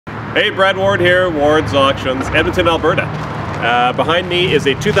Hey, Brad Ward here, Ward's Auctions, Edmonton, Alberta. Behind me is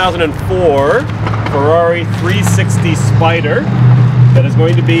a 2004 Ferrari 360 Spider that is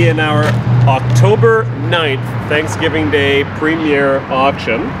going to be in our October 9th, Thanksgiving Day premiere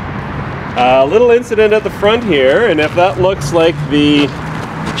auction. A little incident at the front here, and if that looks like the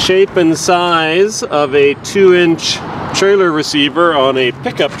shape and size of a 2-inch trailer receiver on a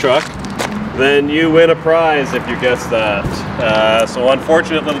pickup truck, then you win a prize if you guess that. So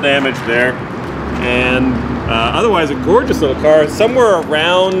unfortunate little damage there. And otherwise a gorgeous little car, somewhere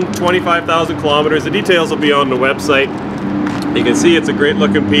around 25,000 kilometers. The details will be on the website. You can see it's a great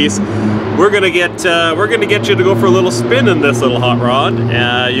looking piece. We're gonna get you to go for a little spin in this little hot rod.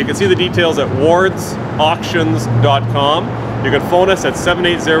 You can see the details at wardsauctions.com. You can phone us at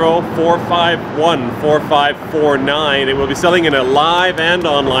 780-451-4549. It will be selling in a live and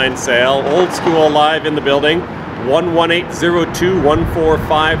online sale. Old school live in the building. 11802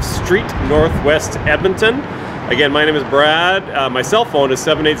 145 Street, Northwest Edmonton. Again, my name is Brad. My cell phone is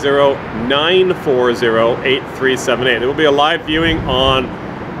 780-940-8378. There will be a live viewing on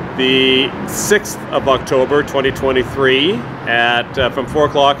the 6th of October 2023 at from 4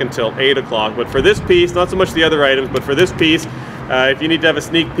 o'clock until 8 o'clock. But for this piece, not so much the other items, but for this piece, if you need to have a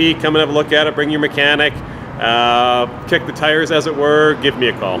sneak peek, come and have a look at it, bring your mechanic, kick the tires as it were, give me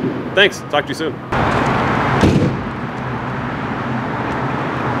a call. Thanks, talk to you soon.